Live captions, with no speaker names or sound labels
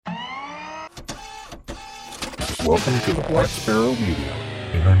Welcome to the Black Sparrow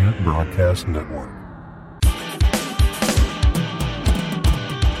Media Internet Broadcast Network.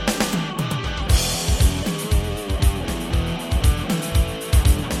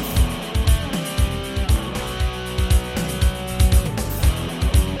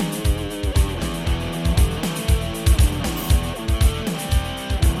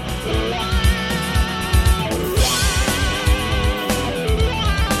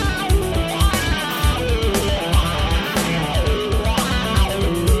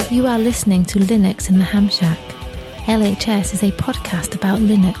 You are listening to Linux in the Ham Shack. LHS is a podcast about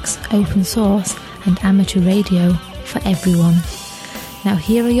Linux, open source, and amateur radio for everyone. Now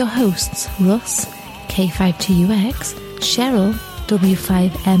here are your hosts, Russ, K5TUX, Cheryl,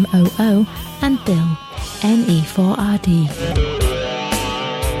 W5MOO, and Bill, NE4RD.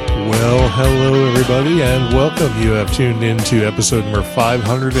 Well, hello everybody, and welcome. You have tuned in to episode number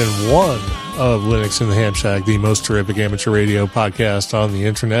 501 of Linux in the Ham Shack, the most terrific amateur radio podcast on the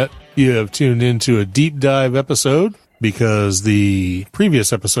internet. You have tuned into a deep dive episode because the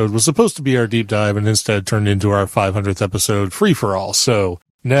previous episode was supposed to be our deep dive and instead turned into our 500th episode free-for-all. So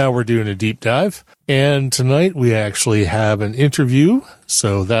now we're doing a deep dive, and tonight we actually have an interview,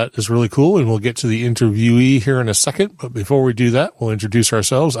 so that is really cool, and we'll get to the interviewee here in a second. But before we do that, we'll introduce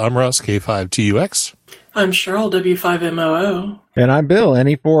ourselves. I'm Russ, K5TUX. I'm Cheryl, W5MOO. And I'm Bill,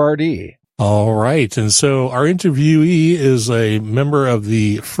 NE4RD. All right, and so our interviewee is a member of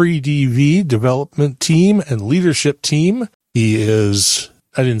the FreeDV development team and leadership team. He is,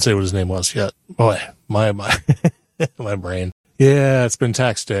 I didn't say what his name was yet. Boy, my brain. Yeah, it's been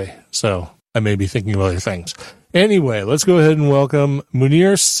tax day, so I may be thinking of other things. Anyway, let's go ahead and welcome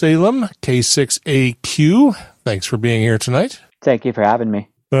Munir Salem, K6AQ. Thanks for being here tonight. Thank you for having me.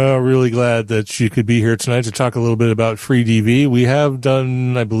 Really glad that you could be here tonight to talk a little bit about FreeDV. We have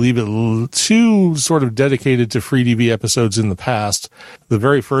done, I believe, two sort of dedicated to FreeDV episodes in the past. The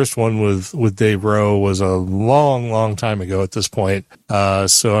very first one with Dave Rowe was a long time ago at this point.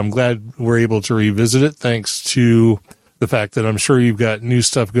 So I'm glad we're able to revisit it, thanks to the fact that I'm sure you've got new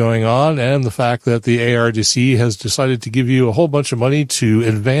stuff going on, and the fact that the ARDC has decided to give you a whole bunch of money to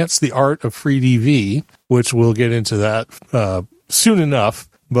advance the art of FreeDV, which we'll get into that soon enough.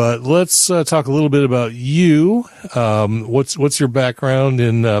 But let's talk a little bit about you. What's your background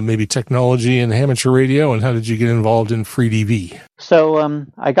in maybe technology and amateur radio, and how did you get involved in FreeDV? So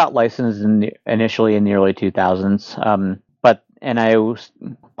I got licensed initially in the early 2000s, and I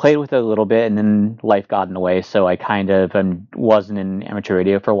played with it a little bit, and then life got in the way, so I kind of wasn't in amateur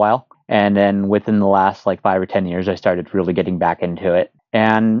radio for a while. And then within the last 5 or 10 years, I started really getting back into it.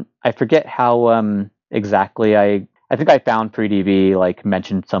 And I forget how exactly I think I found FreeDV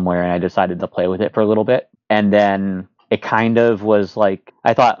mentioned somewhere, and I decided to play with it for a little bit. And then it kind of was I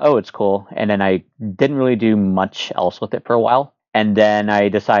thought, oh, it's cool. And then I didn't really do much else with it for a while. And then I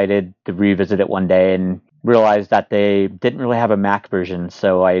decided to revisit it one day and realized that they didn't really have a Mac version.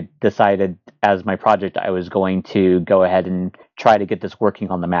 So I decided as my project, I was going to go ahead and try to get this working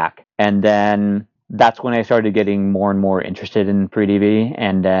on the Mac. And then that's when I started getting more and more interested in FreeDV.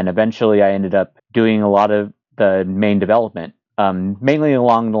 And then eventually I ended up doing a lot of the main development, mainly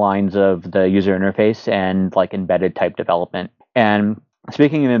along the lines of the user interface and embedded type development. And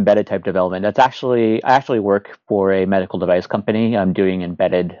speaking of embedded type development, I actually work for a medical device company. I'm doing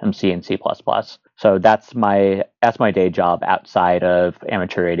embedded C and C++. So that's my day job outside of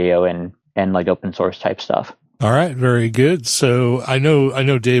amateur radio and open source type stuff. All right, very good. So I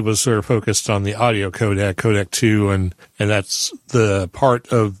know Dave was sort of focused on the audio codec 2, and that's the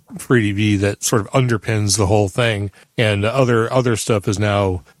part of FreeDV that sort of underpins the whole thing. And other stuff is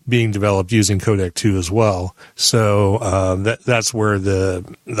now being developed using codec 2 as well. So that's where the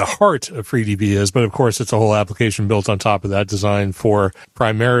heart of FreeDV is. But of course, it's a whole application built on top of that, designed for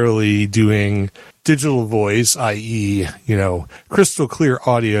primarily doing digital voice, i.e., crystal clear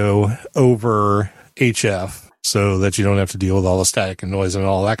audio over HF, so that you don't have to deal with all the static and noise and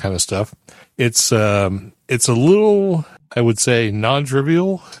all that kind of stuff. It's a little, I would say,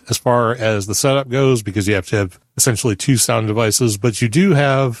 non-trivial as far as the setup goes, because you have to have essentially two sound devices, but you do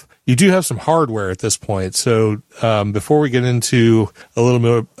have some hardware at this point. So before we get into a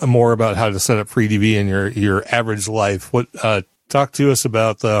little more about how to set up FreeDV in your average life, talk to us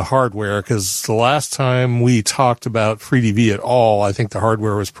about the hardware, because the last time we talked about FreeDV at all, I think the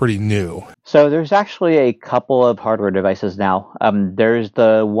hardware was pretty new. So there's actually a couple of hardware devices now. There's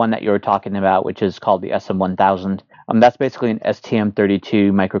the one that you were talking about, which is called the SM1000. That's basically an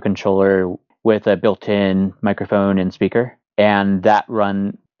STM32 microcontroller with a built-in microphone and speaker, and that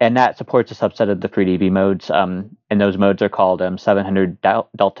supports a subset of the FreeDV modes. And those modes are called 700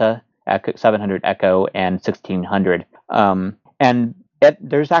 Delta Echo, and 1600.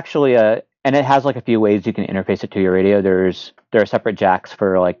 There's actually and it has like a few ways you can interface it to your radio. There are separate jacks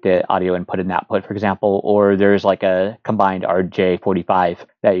for like the audio input and output, for example, or there's like a combined RJ45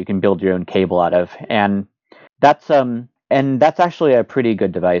 that you can build your own cable out of, and that's actually a pretty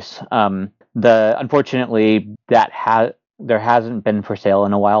good device. Unfortunately there hasn't been for sale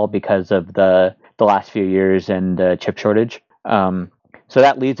in a while because of the last few years and the chip shortage. So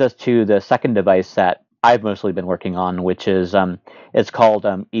that leads us to the second device that I've mostly been working on, which is it's called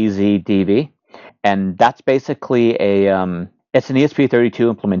EasyDV, and that's basically it's an ESP32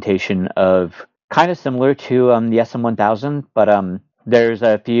 implementation of kind of similar to the SM1000, but there's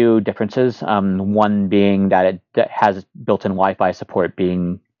a few differences. One being that it has built-in Wi-Fi support,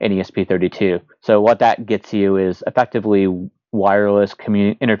 being an ESP32. So what that gets you is effectively wireless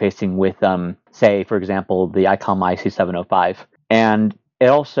interfacing with, say, for example, the ICOM IC705, and it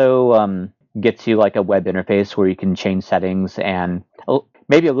also gets you like a web interface where you can change settings, and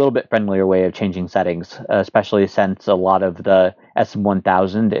maybe a little bit friendlier way of changing settings, especially since a lot of the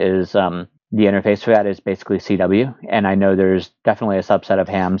SM1000 is the interface for that is basically CW, and I know there's definitely a subset of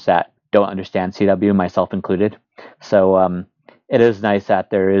hams that don't understand CW, myself included. So it is nice that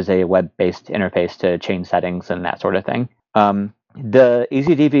there is a web-based interface to change settings and that sort of thing. The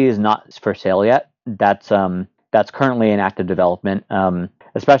EasyDV is not for sale yet. That's currently in active development,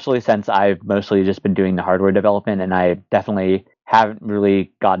 especially since I've mostly just been doing the hardware development, and I definitely haven't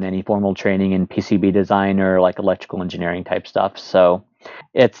really gotten any formal training in PCB design or like electrical engineering type stuff. So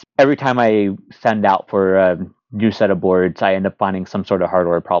it's every time I send out for a new set of boards, I end up finding some sort of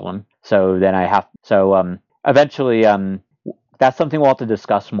hardware problem. So then eventually that's something we'll have to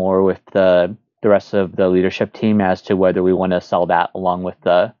discuss more with the rest of the leadership team as to whether we want to sell that along with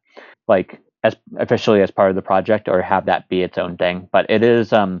the as officially as part of the project, or have that be its own thing. But it is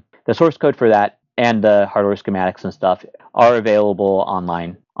the source code for that and the hardware schematics and stuff are available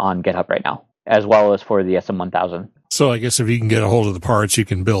online on GitHub right now, as well as for the SM1000. So I guess if you can get a hold of the parts, you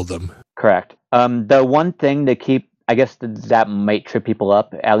can build them. Correct. The one thing to keep, I guess that might trip people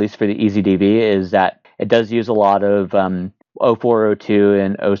up, at least for the EasyDV, is that it does use a lot of 0402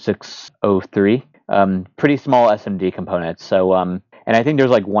 and 0603, pretty small SMD components. So and I think there's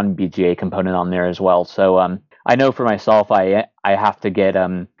like one BGA component on there as well. So I know for myself, I have to get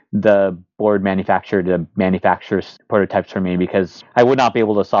the board manufacturer to manufacture prototypes for me, because I would not be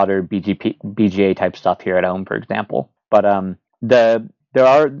able to solder BGA type stuff here at home, for example. But the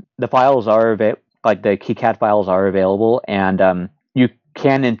files are like the KiCad files are available, and you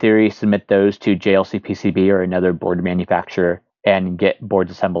can in theory submit those to JLC PCB or another board manufacturer and get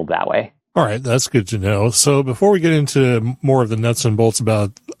boards assembled that way. All right, that's good to know. So before we get into more of the nuts and bolts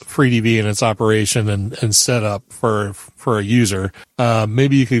about FreeDV and its operation and setup for a user,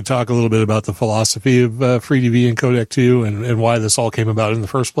 maybe you could talk a little bit about the philosophy of FreeDV and Codec 2 and why this all came about in the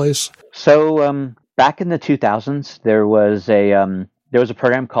first place. So back in the 2000s, there was a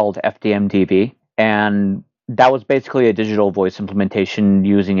program called FDM-DV, and that was basically a digital voice implementation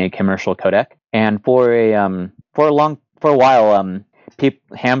using a commercial codec. And for a while,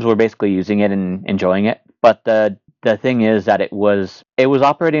 hams were basically using it and enjoying it, but the thing is that it was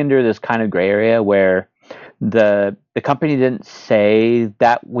operating under this kind of gray area where the company didn't say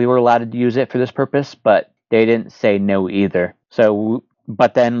that we were allowed to use it for this purpose, but they didn't say no either. So,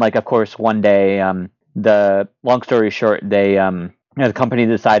 but then, like, of course, one day, the long story short, the company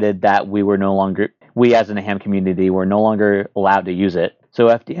decided that we as in the ham community were no longer allowed to use it. So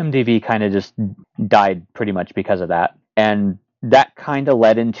FDM-DV kind of just died pretty much because of that, and that kind of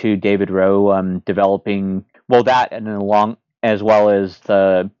led into David Rowe developing, well, that and along as well as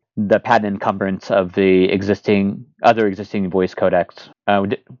the patent encumbrance of the other existing voice codecs.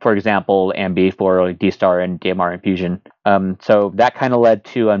 For example, AMB for D-Star and DMR Infusion. So that kind of led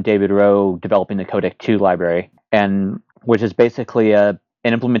to David Rowe developing the Codec 2 library, and which is basically an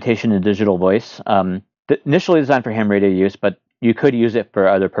implementation in digital voice. Initially designed for ham radio use, but you could use it for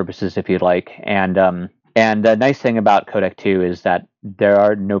other purposes if you'd like. And the nice thing about Codec 2 is that there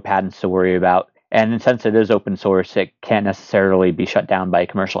are no patents to worry about. And since it is open source, it can't necessarily be shut down by a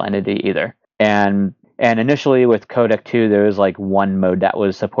commercial entity either. And initially with Codec 2, there was like one mode that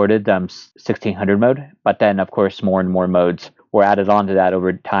was supported, 1600 mode. But then, of course, more and more modes were added onto that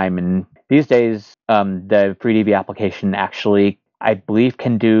over time. And these days, the FreeDV application actually, I believe,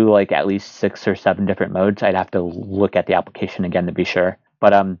 can do like at least 6 or 7 different modes. I'd have to look at the application again to be sure.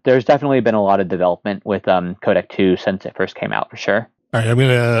 But there's definitely been a lot of development with Codec 2 since it first came out, for sure. All right,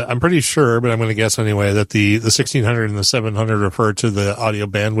 I'm pretty sure, but I'm going to guess anyway that the 1600 and the 700 refer to the audio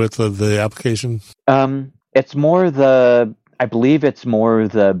bandwidth of the application. It's more I believe it's more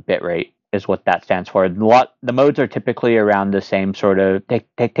the bit rate is what that stands for. The modes are typically around the same sort of take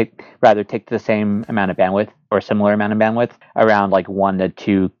the same amount of bandwidth or similar amount of bandwidth, around like 1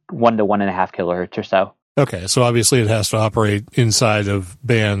 to 1.5 kilohertz or so. Okay, so obviously it has to operate inside of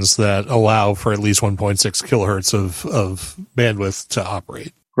bands that allow for at least 1.6 kilohertz of bandwidth to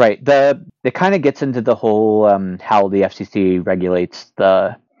operate. Right. It kind of gets into the whole how the FCC regulates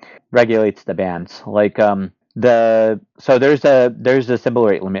the bands. Like there's a symbol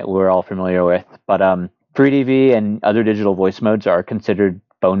rate limit we're all familiar with, but FreeDV and other digital voice modes are considered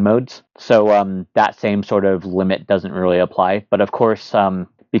phone modes. So that same sort of limit doesn't really apply. But of course,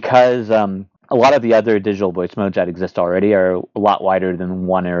 because a lot of the other digital voice modes that exist already are a lot wider than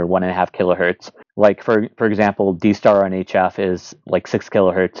 1 or 1.5 kilohertz. Like for example, D-Star on HF is like 6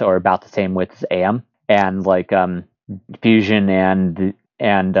 kilohertz, or about the same width as AM, and like Fusion and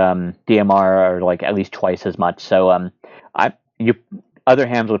DMR are like at least twice as much. So other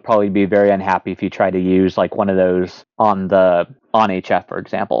hams would probably be very unhappy if you try to use like one of those on HF, for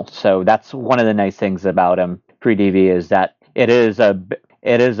example. So that's one of the nice things about FreeDV, is that it is a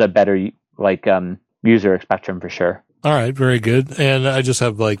better like user spectrum for sure. All right, very good. And I just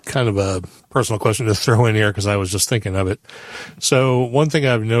have like kind of a personal question to throw in here because I was just thinking of it. So one thing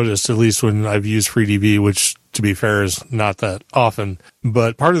I've noticed, at least when I've used FreeDV, which to be fair is not that often,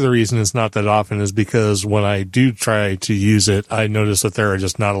 but part of the reason it's not that often is because when I do try to use it, I notice that there are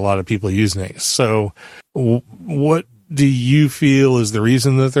just not a lot of people using it. So what do you feel is the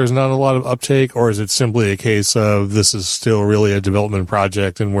reason that there's not a lot of uptake, or is it simply a case of this is still really a development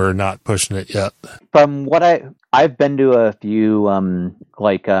project and we're not pushing it yet? From what I've been to a few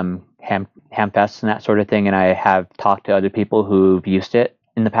hamfests and that sort of thing, and I have talked to other people who've used it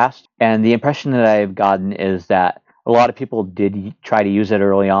in the past, and the impression that I've gotten is that a lot of people did try to use it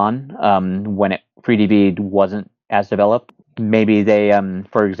early on when FreeDV wasn't as developed. Maybe they,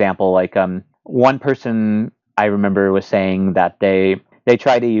 for example, like one person I remember was saying that they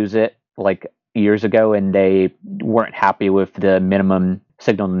tried to use it like years ago and they weren't happy with the minimum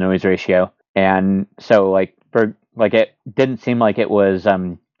signal to noise ratio, and so it didn't seem like it was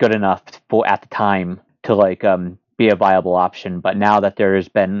good enough at the time to be a viable option. But now that there's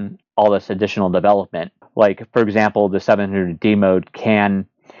been all this additional development, like for example, the 700D mode can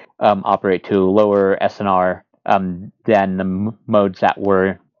operate to lower SNR than the modes that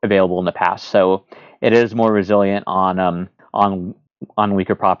were available in the past. So it is more resilient on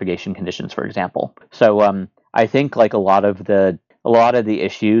weaker propagation conditions, for example. So I think like a lot of the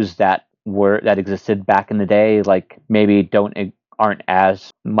issues that existed back in the day, like maybe aren't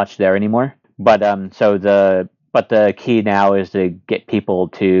as much there anymore. But the key now is to get people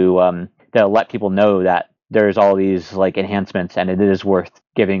to let people know that there's all these like enhancements and it is worth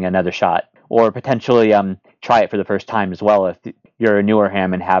giving another shot, or potentially try it for the first time as well if you're a newer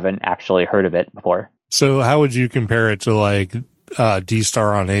ham and haven't actually heard of it before. So how would you compare it to like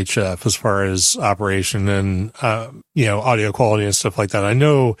D-Star on HF as far as operation and audio quality and stuff like that? I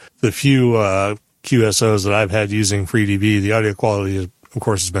know the few QSOs that I've had using FreeDV, the audio quality of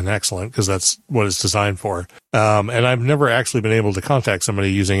course has been excellent because that's what it's designed for. And I've never actually been able to contact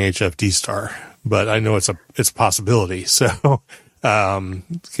somebody using HF D-Star, but I know it's a possibility. So can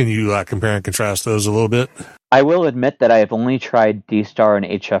you compare and contrast those a little bit? I will admit that I have only tried D-Star and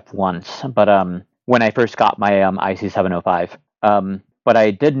HF once, but when I first got my IC705. But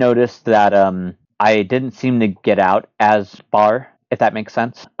I did notice that I didn't seem to get out as far, if that makes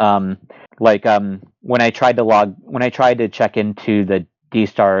sense. When I tried to check into the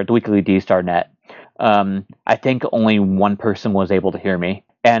weekly D-Star net, I think only one person was able to hear me.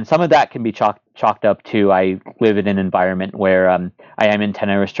 And some of that can be chalked up to I live in an environment where I am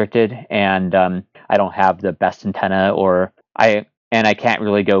antenna restricted and I don't have the best antenna, and I can't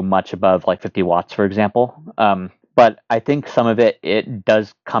really go much above like 50 watts, for example. But I think some of it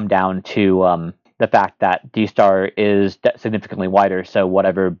does come down to the fact that D-Star is significantly wider, so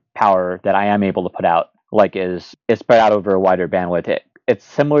whatever power that I am able to put out is spread out over a wider bandwidth. It's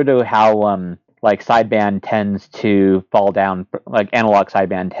similar to how sideband tends to fall down, like analog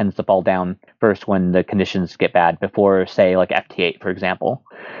sideband tends to fall down first when the conditions get bad before, say, like FT8, for example.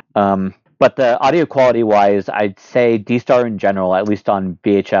 But the audio quality wise, I'd say D-Star in general, at least on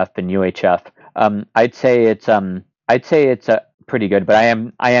VHF and UHF, I'd say it's pretty good. But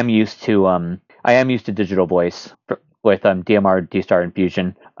I am used to digital voice with DMR, D-Star, and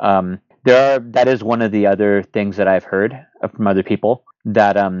Fusion. That is one of the other things that I've heard from other people,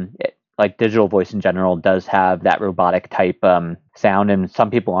 that like digital voice in general does have that robotic type sound, and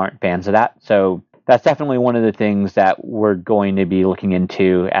some people aren't fans of that. So that's definitely one of the things that we're going to be looking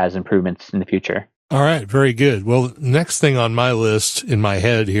into as improvements in the future. All right, very good. Well, next thing on my list in my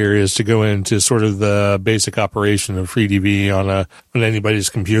head here is to go into sort of the basic operation of FreeDV on anybody's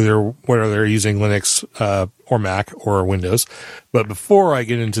computer, whether they're using Linux or Mac or Windows. But before I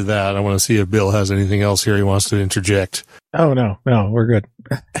get into that, I want to see if Bill has anything else here he wants to interject. Oh, no, we're good.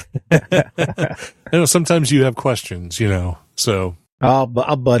 I know sometimes you have questions, so. I'll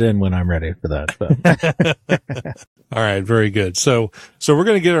butt in when I'm ready for that. But. All right, very good. So we're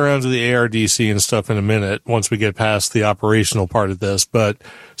going to get around to the ARDC and stuff in a minute once we get past the operational part of this. But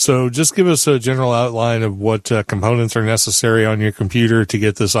so just give us a general outline of what components are necessary on your computer to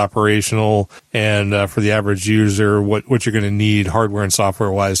get this operational, and for the average user, what you're going to need hardware and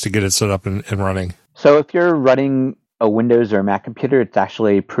software wise to get it set up and running. So if you're running a Windows or a Mac computer, it's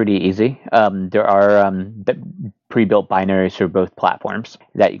actually pretty easy. There are pre-built binaries for both platforms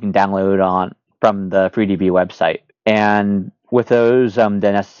that you can download from the FreeDV website. And with those, the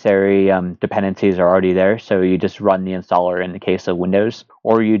necessary dependencies are already there. So you just run the installer in the case of Windows,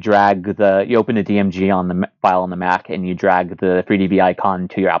 or you open the DMG on the file on the Mac and you drag the FreeDV icon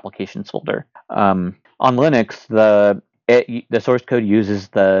to your applications folder. On Linux, the source code uses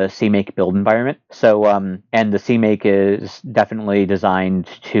the CMake build environment. So, and the CMake is definitely designed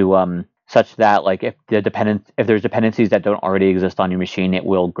to such that like if there's dependencies that don't already exist on your machine, it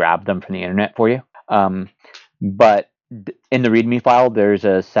will grab them from the internet for you. But in the README file, there's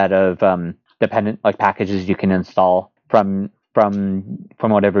a set of dependent packages you can install from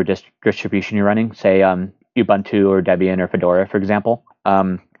whatever distribution you're running, say Ubuntu or Debian or Fedora, for example.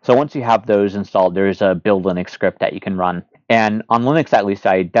 So once you have those installed, there's a build Linux script that you can run. And on Linux, at least,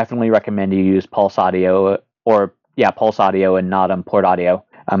 I definitely recommend you use Pulse Audio and not Port Audio.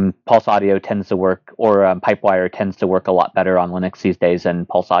 Pulse Audio tends to work, or Pipewire tends to work a lot better on Linux these days than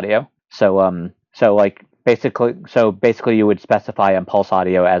Pulse Audio. Basically, you would specify Pulse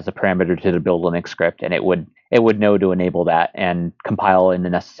Audio as the parameter to the build Linux script, and it would know to enable that and compile in the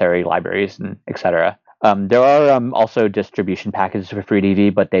necessary libraries and etc. There are also distribution packages for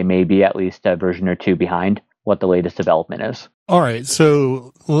FreeDV, but they may be at least a version or two behind what the latest development is. All right,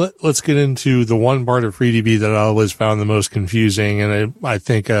 so let's get into the one part of FreeDV that I always found the most confusing, and I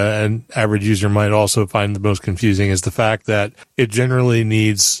think an average user might also find the most confusing, is the fact that it generally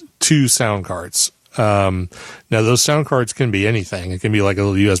needs two sound cards. Now those sound cards can be anything. It can be like a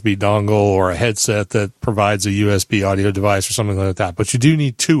little USB dongle or a headset that provides a USB audio device or something like that, but you do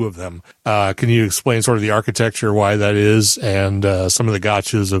need two of them. Can you explain sort of the architecture, why that is, and some of the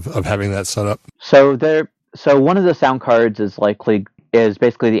gotchas of having that set up? So one of the sound cards is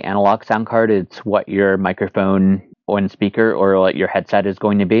basically the analog sound card. It's what your microphone and speaker or like your headset is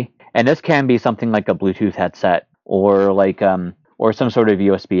going to be. And this can be something like a Bluetooth headset or or some sort of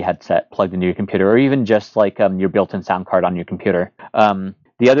USB headset plugged into your computer, or even just your built-in sound card on your computer.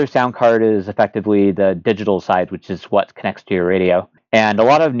 The other sound card is effectively the digital side, which is what connects to your radio. And a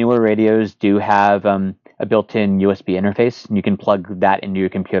lot of newer radios do have a built-in USB interface, and you can plug that into your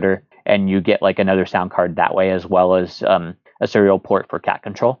computer, and you get another sound card that way, as well as a serial port for cat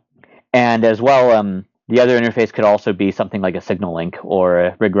control. And as well, the other interface could also be something like a Signal Link or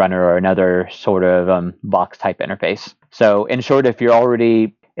a Rig Runner or another sort of Vox type interface. So in short, if you're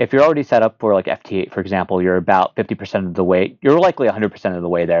already set up for FT8, for example, you're about 50% of the way. You're likely 100% of the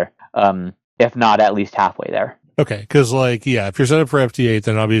way there, if not at least halfway there. Okay, because if you're set up for FT8,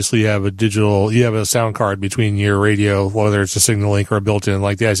 then obviously you have a sound card between your radio, whether it's a Signal Link or a built-in,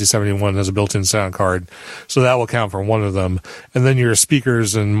 like the IC71 has a built-in sound card, so that will count for one of them. And then your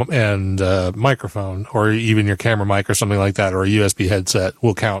speakers and microphone, or even your camera mic or something like that, or a USB headset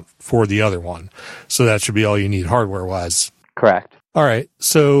will count for the other one. So that should be all you need hardware-wise. Correct. All right,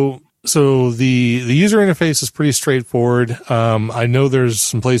 so the user interface is pretty straightforward. I know there's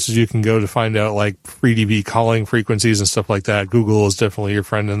some places you can go to find out FreeDV calling frequencies and stuff like that. Google is definitely your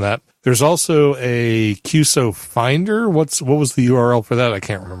friend in that. There's also a QSO Finder. What was the URL for that? I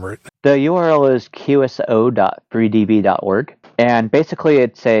can't remember it. The URL is qso.freedv.org, and basically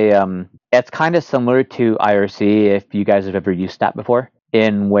it's kind of similar to IRC if you guys have ever used that before,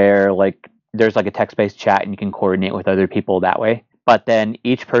 in where there's a text-based chat and you can coordinate with other people that way. But then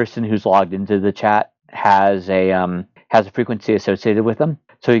each person who's logged into the chat has a frequency associated with them,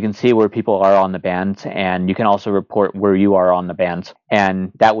 so you can see where people are on the bands, and you can also report where you are on the bands,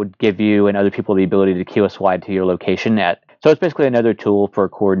 and that would give you and other people the ability to QSY to your location. So it's basically another tool for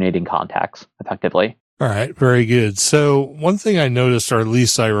coordinating contacts effectively. All right, very good. So one thing I noticed, or at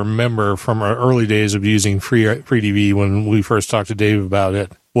least I remember from our early days of using FreeDV when we first talked to Dave about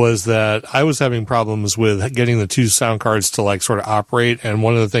it, was that I was having problems with getting the two sound cards to like sort of operate. And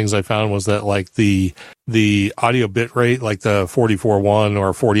one of the things I found was that like the audio bit rate, like the 44.1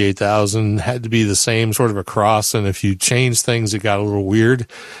 or 48,000 had to be the same sort of across. And if you change things, it got a little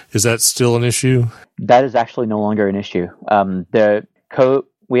weird. Is that still an issue? That is actually no longer an issue. The code,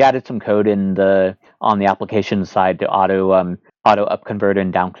 we added some code on the application side to auto up convert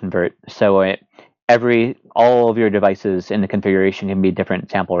and down convert. So all of your devices in the configuration can be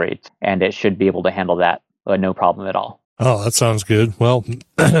different sample rates, and it should be able to handle that, no problem at all. Oh, that sounds good. Well,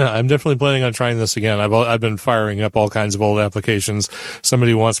 I'm definitely planning on trying this again. I've been firing up all kinds of old applications.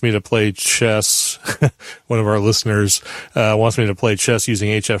 Somebody wants me to play chess. One of our listeners wants me to play chess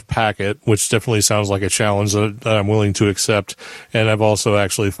using HF Packet, which definitely sounds like a challenge that I'm willing to accept. And I've also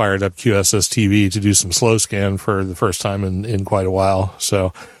actually fired up QSS TV to do some slow scan for the first time in quite a while.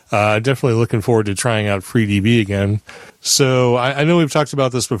 So definitely looking forward to trying out FreeDV again. So I know we've talked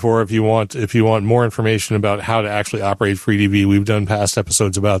about this before. If you want more information about how to actually operate FreeDV, we've done past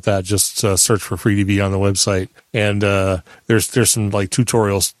episodes about that. Just search for FreeDV on the website, and there's some like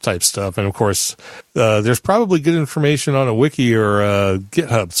tutorials type stuff. And of course, there's probably good information on a wiki or a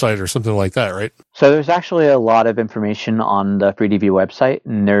GitHub site or something like that, right? So there's actually a lot of information on the FreeDV website,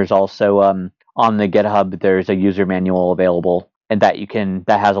 and there's also on the GitHub there's a user manual available. And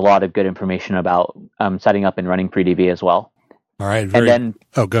that has a lot of good information about setting up and running FreeDV as well. All right. And then,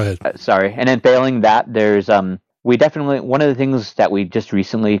 go ahead. Sorry. And then failing that, there's one of the things that we just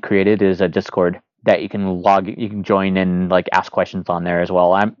recently created is a Discord that you can join and like ask questions on there as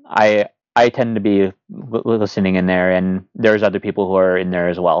well. I tend to be listening in there, and there's other people who are in there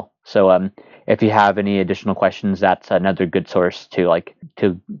as well. So if you have any additional questions, that's another good source to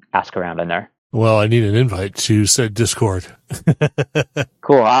ask around in there. Well, I need an invite to said Discord.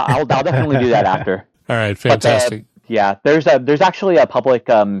 Cool. I'll definitely do that after. All right. Fantastic. But, there's actually a public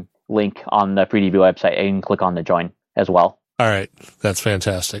link on the FreeDV website, and you can click on the join as well. All right. That's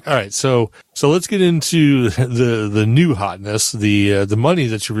fantastic. All right. So let's get into the new hotness, the money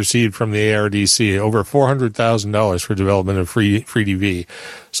that you received from the ARDC, over $400,000 for development of FreeDV.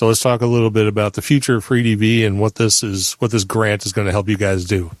 So let's talk a little bit about the future of FreeDV and what this grant is going to help you guys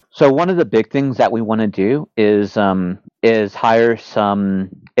do. So one of the big things that we want to do is use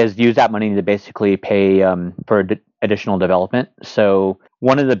that money to basically pay for additional development. So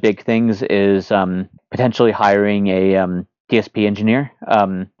one of the big things is potentially hiring a DSP engineer.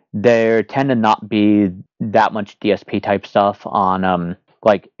 There tend to not be that much DSP type stuff on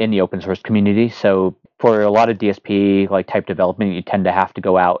like in the open source community. So for a lot of DSP like type development, you tend to have to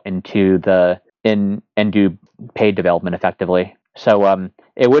go out and do paid development effectively. So a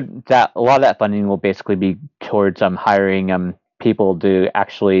lot of that funding will basically be towards hiring people to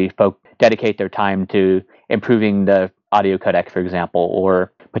actually dedicate their time to improving the audio codec, for example,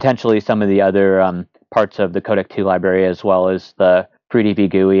 or potentially some of the other parts of the Codec 2 library, as well as the FreeDV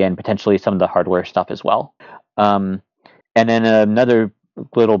GUI and potentially some of the hardware stuff as well. And then another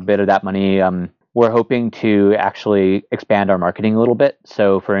little bit of that money, we're hoping to actually expand our marketing a little bit.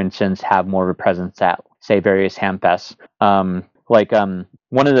 So, for instance, have more of a presence at, say, various Hamfests.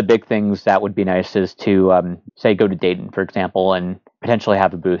 One of the big things that would be nice is to, say, go to Dayton, for example, and potentially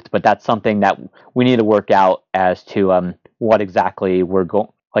have a booth. But that's something that we need to work out as to what exactly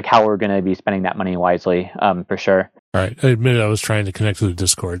how we're going to be spending that money wisely, for sure. All right. I admit I was trying to connect to the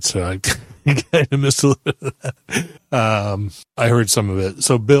Discord, so I kind of missed a little bit of that. I heard some of it.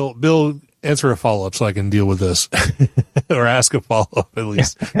 So Bill, answer a follow-up so I can deal with this or ask a follow-up at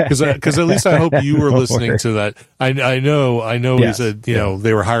least. Cause at least I hope you were listening to that. I know yes, he said,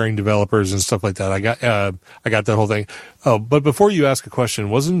 they were hiring developers and stuff like that. I got that whole thing. Oh, but before you ask a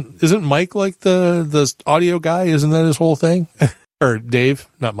question, isn't Mike like the audio guy? Isn't that his whole thing? Or Dave,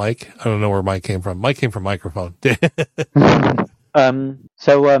 not Mike. I don't know where Mike came from. Mike came from microphone.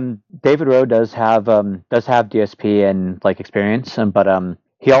 So David Rowe does have DSP and experience, but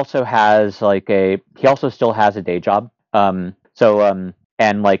he also still has a day job. And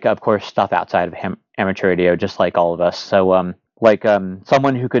of course stuff outside of amateur radio, just like all of us. So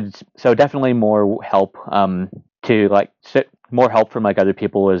someone who could, so definitely more help more help from other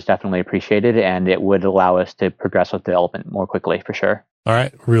people is definitely appreciated, and it would allow us to progress with development more quickly for sure. All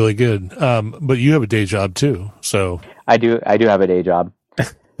right, really good. But you have a day job too, so I do have a day job.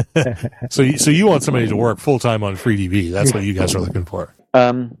 So you want somebody to work full time on FreeDV? That's what you guys are looking for.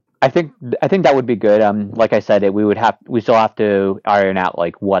 I think that would be good. Like I said, we still have to iron out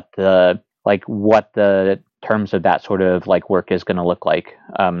what the terms of that sort of work is going to look like.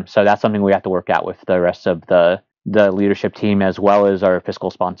 So that's something we have to work out with the rest of the leadership team, as well as our fiscal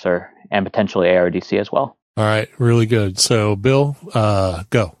sponsor and potentially ARDC as well. All right. Really good. So, Bill,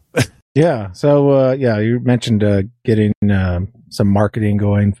 go. Yeah. So, you mentioned getting some marketing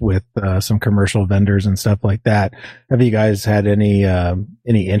going with some commercial vendors and stuff like that. Have you guys had any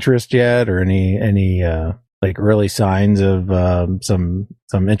interest yet, or any like early signs of some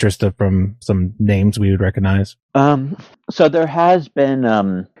interest from some names we would recognize? So there has been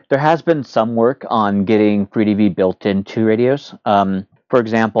some work on getting FreeDV built into radios. For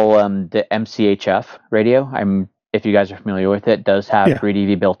example, the MCHF radio, if you guys are familiar with it, does have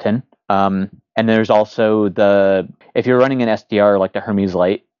FreeDV built in. And there's also if you're running an SDR like the Hermes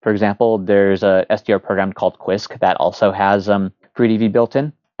Lite, for example, there's a SDR program called Quisk that also has FreeDV built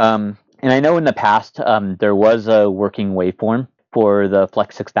in. And I know in the past there was a working waveform for the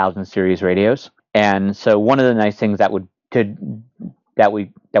Flex 6000 series radios, and so one of the nice things that we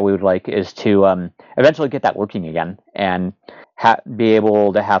would like is to eventually get that working again and be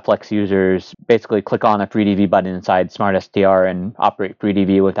able to have Flex users basically click on a FreeDV button inside Smart SDR and operate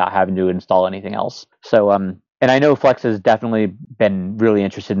FreeDV without having to install anything else. So and I know Flex has definitely been really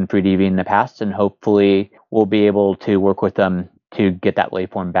interested in FreeDV in the past, and hopefully we'll be able to work with them to get that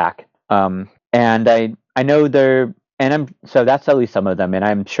waveform back. And I know so that's at least some of them, and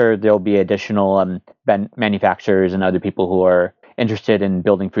I'm sure there'll be additional manufacturers and other people who are interested in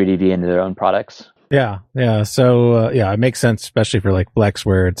building FreeDV into their own products. Yeah. So it makes sense, especially for like Flex,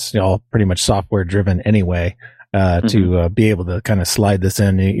 where it's all pretty much software driven anyway, to be able to kind of slide this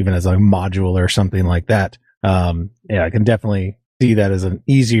in even as a module or something like that. I can definitely see that as an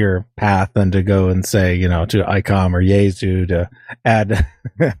easier path than to go and say, to ICOM or Yaesu to add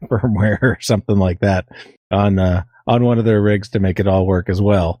firmware or something like that on one of their rigs to make it all work as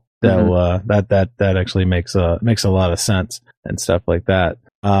well. So that actually makes a lot of sense and stuff like that.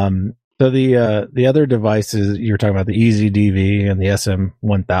 So the other devices you're talking about, the EasyDV and the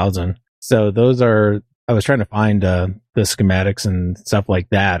SM1000. So those are, I was trying to find the schematics and stuff like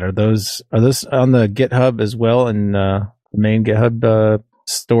that. Are those on the GitHub as well, in the main GitHub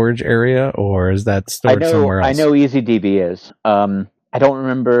storage area, or is that stored somewhere else? I know EasyDV is. I don't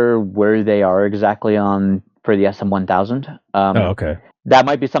remember where they are exactly for the SM1000. Okay. That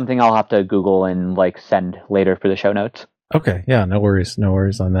might be something I'll have to Google and send later for the show notes. Okay. Yeah. No worries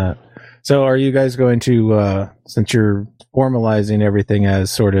on that. So are you guys going to, since you're formalizing everything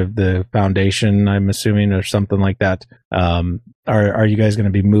as sort of the foundation, I'm assuming, or something like that, are you guys going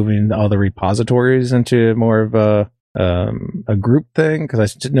to be moving all the repositories into more of a group thing?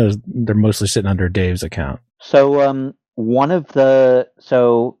 Because I know they're mostly sitting under Dave's account. So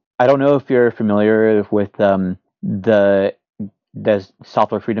I don't know if you're familiar with the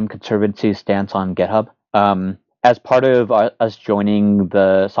Software Freedom Conservancy's stance on GitHub. As part of us joining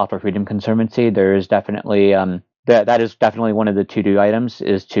the Software Freedom Conservancy, there is definitely that is definitely one of the to-do items,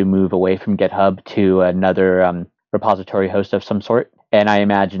 is to move away from GitHub to another repository host of some sort. And I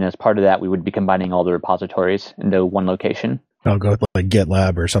imagine as part of that, we would be combining all the repositories into one location. I'll go with like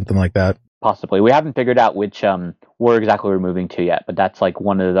GitLab or something like that. Possibly. We haven't figured out where exactly we're moving to yet, but that's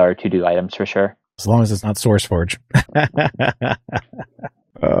one of our to-do items for sure. As long as it's not SourceForge.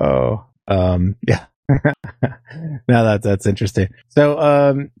 Yeah. No, that's interesting.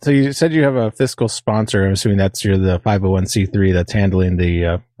 So you said you have a fiscal sponsor. I'm assuming that's the 501c3 that's handling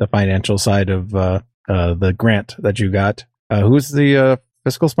the financial side of the grant that you got. Who's the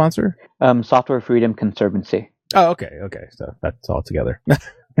fiscal sponsor? Software Freedom Conservancy. Oh, okay. So that's all together.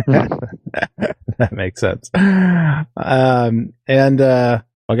 That makes sense. I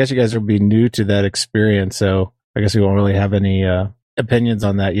guess you guys will be new to that experience, so I guess we won't really have any opinions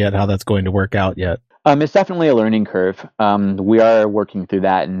on that yet, how that's going to work out yet. It's definitely a learning curve. We are working through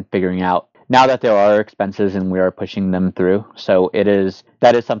that and figuring out now that there are expenses, and we are pushing them through. So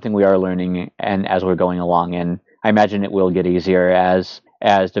that is something we are learning, and as we're going along, and I imagine it will get easier as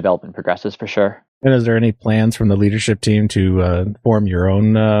development progresses for sure. And is there any plans from the leadership team to form your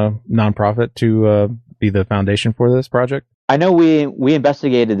own nonprofit to be the foundation for this project? I know we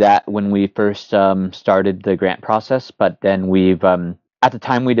investigated that when we first started the grant process, but then we've at the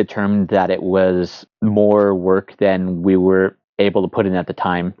time we determined that it was more work than we were able to put in at the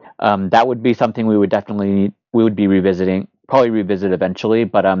time. That would be something we would be revisiting, probably revisit eventually,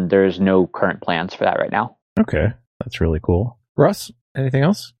 but there's no current plans for that right now. Okay, that's really cool. Russ, anything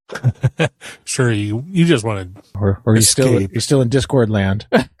else? Sure, you just wanted, or you're still in Discord land.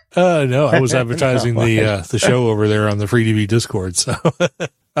 No, I was advertising the show over there on the FreeDV Discord. So,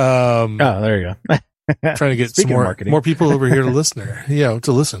 there you go. Trying to get some more people over here to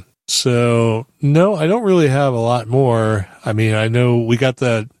listen. So, no, I don't really have a lot more. I mean, I know we got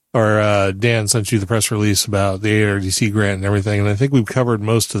Dan sent you the press release about the ARDC grant and everything, and I think we've covered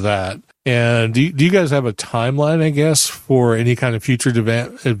most of that. And do you guys have a timeline, I guess, for any kind of future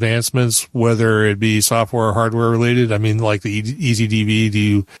advancements, whether it be software or hardware related? I mean, like the EasyDV, do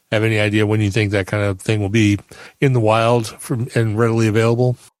you have any idea when you think that kind of thing will be in the wild and readily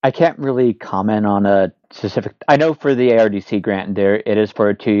available? I can't really comment on a specific. I know for the ARDC grant, it is for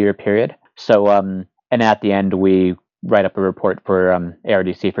a 2-year period. So, and at the end, we write up a report for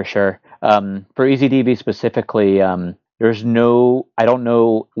ARDC for sure. For EasyDV specifically, I don't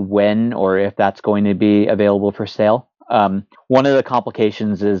know when or if that's going to be available for sale. One of the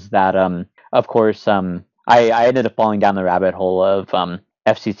complications is that, of course, I ended up falling down the rabbit hole of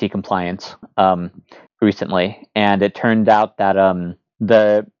FCC compliance recently, and it turned out that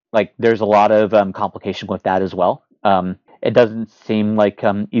there's a lot of complication with that as well. It doesn't seem like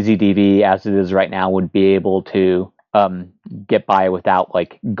EasyDV as it is right now would be able to get by without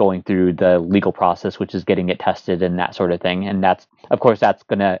like going through the legal process, which is getting it tested and that sort of thing. And that's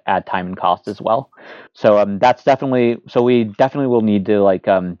going to add time and cost as well. So we definitely will need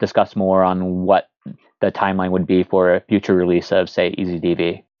to discuss more on what the timeline would be for a future release of, say,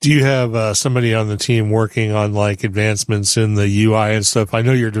 EasyDV. Do you have somebody on the team working on like advancements in the UI and stuff? I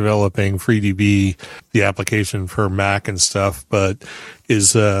know you're developing FreeDV, the application for Mac and stuff, but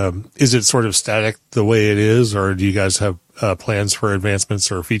is it sort of static the way it is, or do you guys have plans for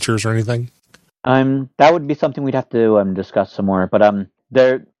advancements or features or anything? That would be something we'd have to discuss some more. But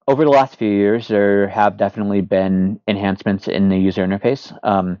there over the last few years, there have definitely been enhancements in the user interface.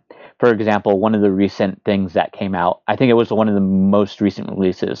 For example, one of the recent things that came out, I think it was one of the most recent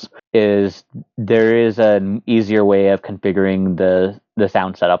releases, is there is an easier way of configuring the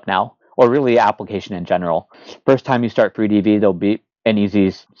sound setup now, or really application in general. First time you start FreeDV, there'll be an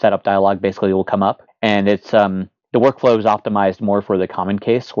easy setup dialog basically will come up, and it's the workflow is optimized more for the common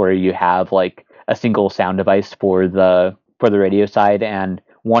case where you have like a single sound device for the radio side and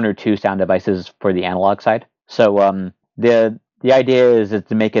one or two sound devices for the analog side. So the idea is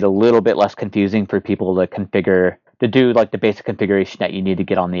to make it a little bit less confusing for people to do like the basic configuration that you need to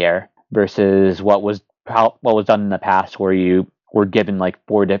get on the air versus what was done in the past where you were given like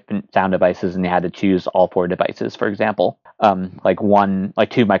 4 different sound devices and you had to choose all 4 devices, for example, like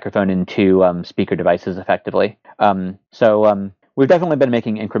 2 microphone and 2 speaker devices effectively. So we've definitely been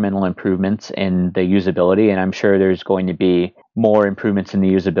making incremental improvements in the usability, and I'm sure there's going to be more improvements in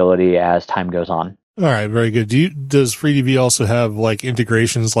the usability as time goes on. All right, very good. Does FreeDV also have like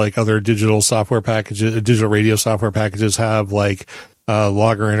integrations like other digital software packages, digital radio software packages have, like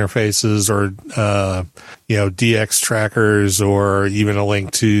logger interfaces or DX trackers, or even a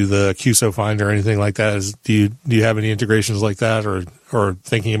link to the QSO Finder or anything like that? Do you have any integrations like that, or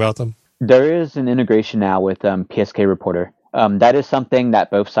thinking about them? There is an integration now with PSK Reporter. That is something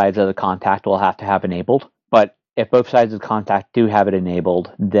that both sides of the contact will have to have enabled. But if both sides of the contact do have it enabled,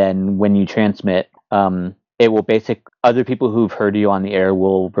 then when you transmit, it will other people who've heard you on the air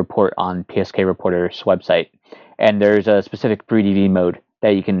will report on PSK Reporter's website. And there's a specific FreeDV mode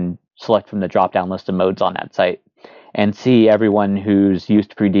that you can select from the drop-down list of modes on that site and see everyone who's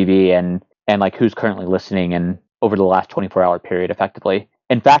used FreeDV and like who's currently listening and over the last 24-hour period effectively.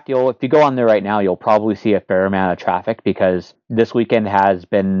 In fact, if you go on there right now, you'll probably see a fair amount of traffic because this weekend has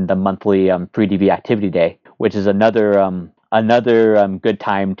been the monthly FreeDV activity day, which is another good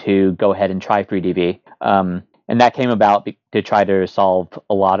time to go ahead and try FreeDV. And that came about to try to solve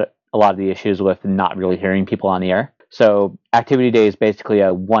a lot of the issues with not really hearing people on the air. So activity day is basically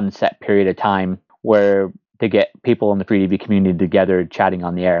a one set period of time where to get people in the FreeDV community together chatting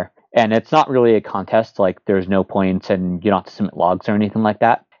on the air. And it's not really a contest, like there's no points and you don't have to submit logs or anything like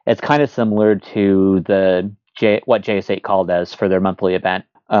that. It's kind of similar to what JS8 called as for their monthly event,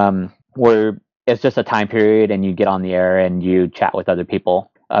 where it's just a time period and you get on the air and you chat with other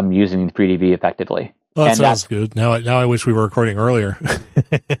people using FreeDV effectively. Well, that sounds good. Now I wish we were recording earlier.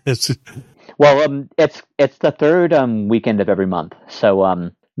 Well, it's the third weekend of every month,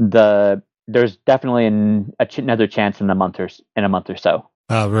 so there's definitely another chance in a month or so.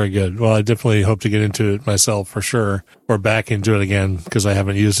 Oh, very good. Well, I definitely hope to get into it myself for sure, or back into it again because I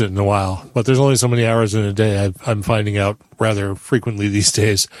haven't used it in a while. But there's only so many hours in a day. I'm finding out rather frequently these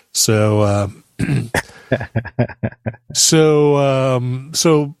days. So,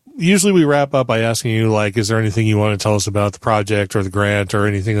 so usually we wrap up by asking you, like, is there anything you want to tell us about the project or the grant or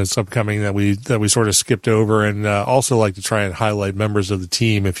anything that's upcoming that we sort of skipped over? And also like to try and highlight members of the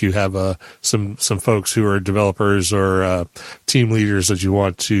team if you have some folks who are developers or team leaders that you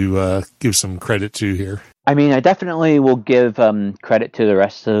want to give some credit to here. I mean, I definitely will give credit to the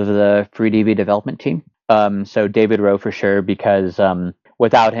rest of the FreeDV development team. So David Rowe for sure, because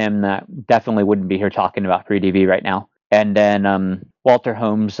without him, that definitely wouldn't be here talking about FreeDV right now. And then Walter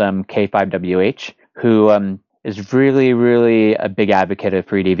Holmes, K5WH, who is really, really a big advocate of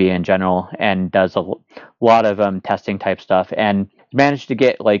FreeDV in general and does a lot of testing type stuff, and managed to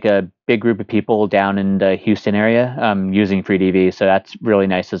get like a big group of people down in the Houston area using FreeDV, so that's really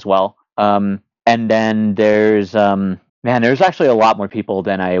nice as well. And then there's there's actually a lot more people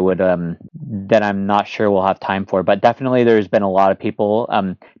than I would that I'm not sure we'll have time for, but definitely there's been a lot of people.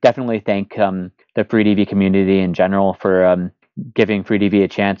 Definitely thank the FreeDV community in general for giving FreeDV a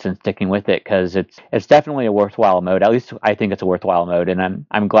chance and sticking with it, because it's definitely a worthwhile mode. At least I think it's a worthwhile mode, and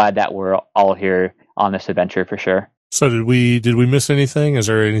I'm glad that we're all here on this adventure for sure. So did we miss anything? Is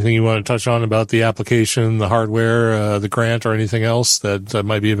there anything you want to touch on about the application, the hardware, the grant, or anything else that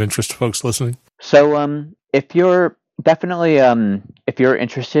might be of interest to folks listening? So if you're definitely if you're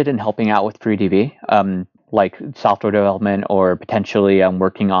interested in helping out with FreeDV, like software development or potentially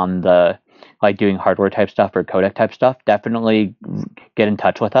working on the like doing hardware type stuff or codec type stuff, definitely get in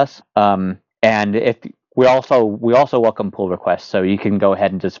touch with us. And if we also welcome pull requests, so you can go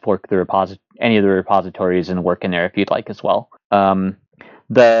ahead and just fork the any of the repositories and work in there if you'd like as well.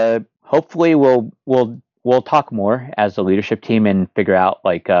 Hopefully we'll talk more as a leadership team and figure out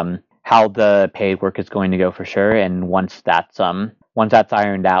like how the paid work is going to go for sure. And once that's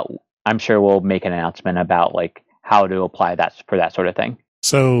ironed out, I'm sure we'll make an announcement about like how to apply that for that sort of thing.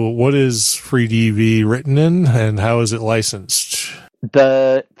 So what is FreeDV written in, and how is it licensed?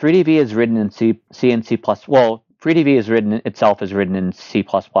 The FreeDV is written in C and C++. Well, FreeDV is written in C++,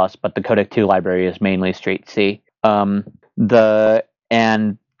 but the Codec 2 library is mainly straight C. And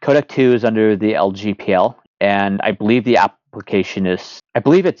Codec 2 is under the LGPL, and I believe the application it's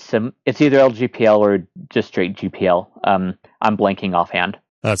either LGPL or just straight GPL. I'm blanking offhand.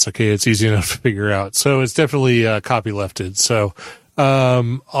 That's okay. It's easy enough to figure out. So it's definitely copylefted. So.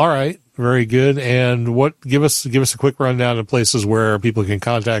 All right. Very good. And give us a quick rundown of places where people can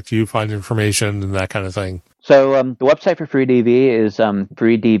contact you, find information, and that kind of thing. So, the website for FreeDV is,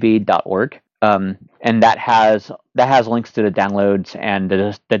 freedv.org. And that has links to the downloads and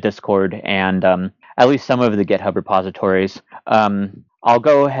the Discord and, at least some of the GitHub repositories. I'll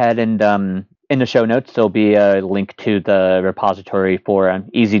go ahead and, in the show notes, there'll be a link to the repository for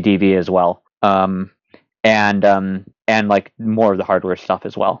EasyDV as well. And like more of the hardware stuff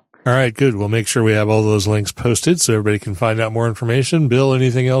as well. All right, good. We'll make sure we have all those links posted so everybody can find out more information. Bill,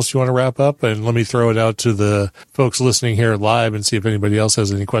 anything else you want to wrap up? And let me throw it out to the folks listening here live and see if anybody else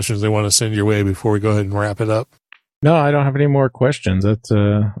has any questions they want to send your way before we go ahead and wrap it up. No, I don't have any more questions. That's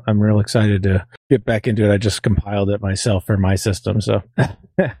I'm real excited to get back into it. I just compiled it myself for my system, so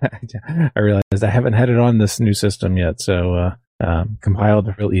I realized I haven't had it on this new system yet, so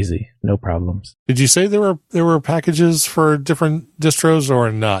compiled real easy, no problems. Did you say there were packages for different distros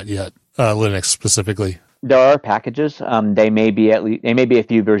or not yet? Linux specifically. There are packages. They may be a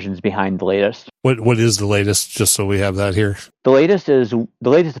few versions behind the latest. What is the latest? Just so we have that here. The latest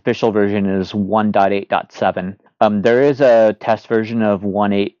official version is 1.8.7. There is a test version of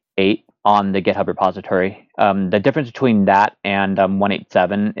 1.8.8 on the GitHub repository. The difference between that and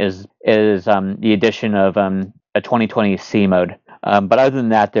 1.8.7 is the addition of a 2020 C mode. But other than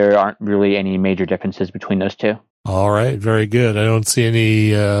that, there aren't really any major differences between those two. All right. Very good. I don't see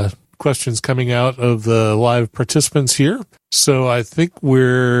any questions coming out of the live participants here. So I think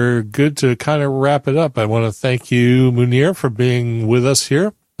we're good to kind of wrap it up. I want to thank you, Munir, for being with us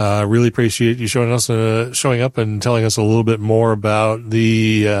here. Really appreciate you showing up and telling us a little bit more about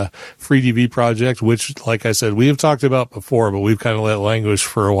the FreeDV project, which, like I said, we have talked about before, but we've kind of let languish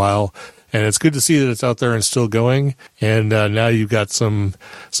for a while. And it's good to see that it's out there and still going. And now you've got some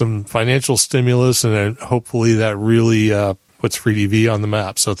financial stimulus, and hopefully that really puts FreeDV on the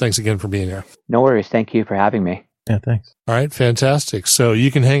map. So thanks again for being here. No worries. Thank you for having me. Yeah, thanks. All right, fantastic. So you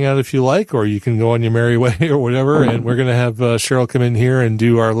can hang out if you like, or you can go on your merry way or whatever. And we're going to have Cheryl come in here and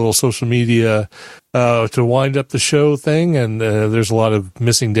do our little social media to wind up the show thing. And there's a lot of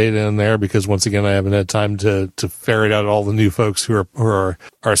missing data in there because, once again, I haven't had time to ferret out all the new folks who are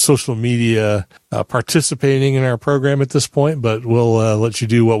our social media participating in our program at this point. But we'll let you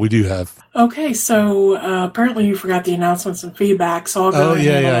do what we do have. Okay, so apparently you forgot the announcements and feedback, so I'll go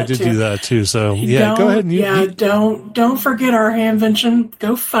ahead and I did do that too. So go ahead. Don't forget our Handvention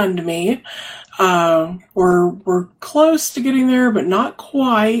GoFundMe. We're close to getting there, but not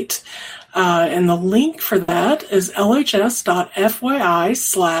quite. And the link for that is lhs.fyi/HV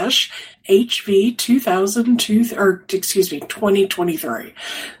 2023.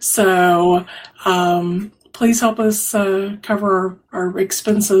 So, please help us cover our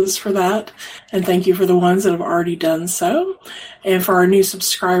expenses for that. And thank you for the ones that have already done so. And for our new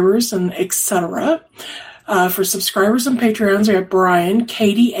subscribers and etc. For subscribers and Patreons, we have Brian,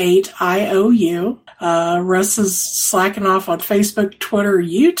 Katie8IOU. Russ is slacking off on Facebook, Twitter,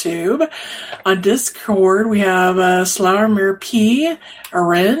 YouTube. On Discord, we have Slauermere P,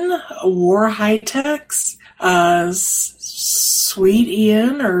 Arin, War High-Techs, Sweet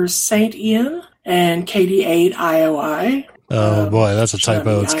Ian or Saint Ian, and Katie8IOI. Oh boy, that's a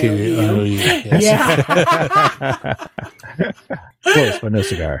typo. It's Katie. Yeah. Close, but no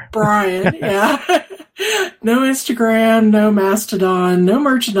cigar. Brian, yeah. No Instagram, no Mastodon, no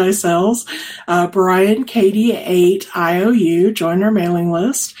merchandise sales. Brian, Katie8IOU, join our mailing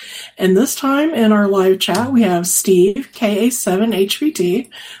list. And this time in our live chat, we have Steve, KA7HVT,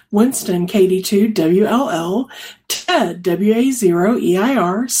 Winston, KD2WLL, Ted,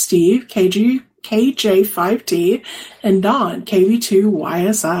 WA0EIR, Steve, KJ5T, and Don,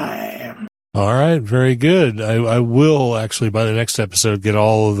 KV2YSI. All right, very good. I will actually, by the next episode, get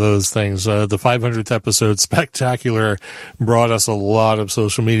all of those things. The 500th episode, Spectacular, brought us a lot of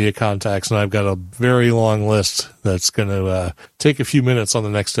social media contacts, and I've got a very long list that's going to take a few minutes on the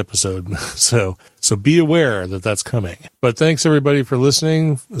next episode. So be aware that that's coming. But thanks, everybody, for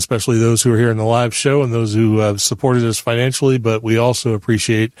listening, especially those who are here in the live show and those who have supported us financially. But we also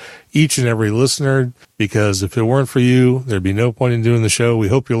appreciate each and every listener, because if it weren't for you, there'd be no point in doing the show. We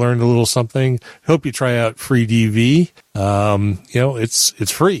hope you learned a little something. Hope you try out FreeDV.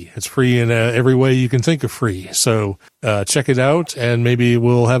 It's free. It's free in every way you can think of free. So check it out, and maybe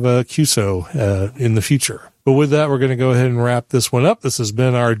we'll have a QSO in the future. But with that, we're going to go ahead and wrap this one up. This has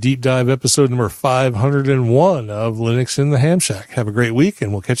been our deep dive episode number 501 of Linux in the Ham Shack. Have a great week,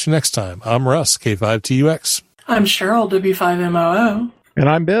 and we'll catch you next time. I'm Russ, K5TUX. I'm Cheryl, W5MOO. And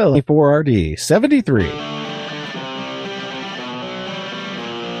I'm Bill, A4RD73.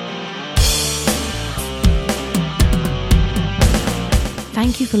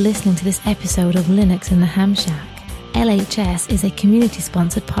 Thank you for listening to this episode of Linux in the Ham Shack. LHS is a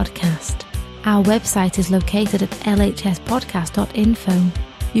community-sponsored podcast. Our website is located at lhspodcast.info.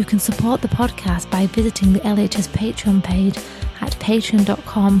 You can support the podcast by visiting the LHS Patreon page at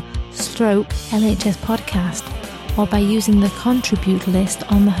patreon.com/LHS podcast, or by using the contribute list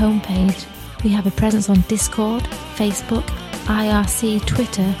on the homepage. We have a presence on Discord, Facebook, IRC,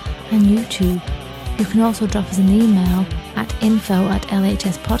 Twitter, and YouTube. You can also drop us an email at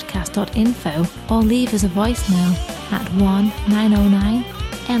info@lhspodcast.info, or leave us a voicemail at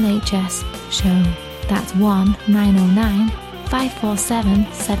 1-909-LHS-SHOW. That's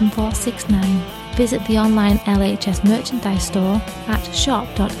 1-909-547-7469. Visit the online LHS merchandise store at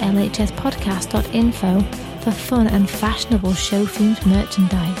shop.lhspodcast.info for fun and fashionable show-themed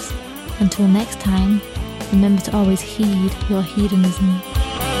merchandise. Until next time, remember to always heed your hedonism.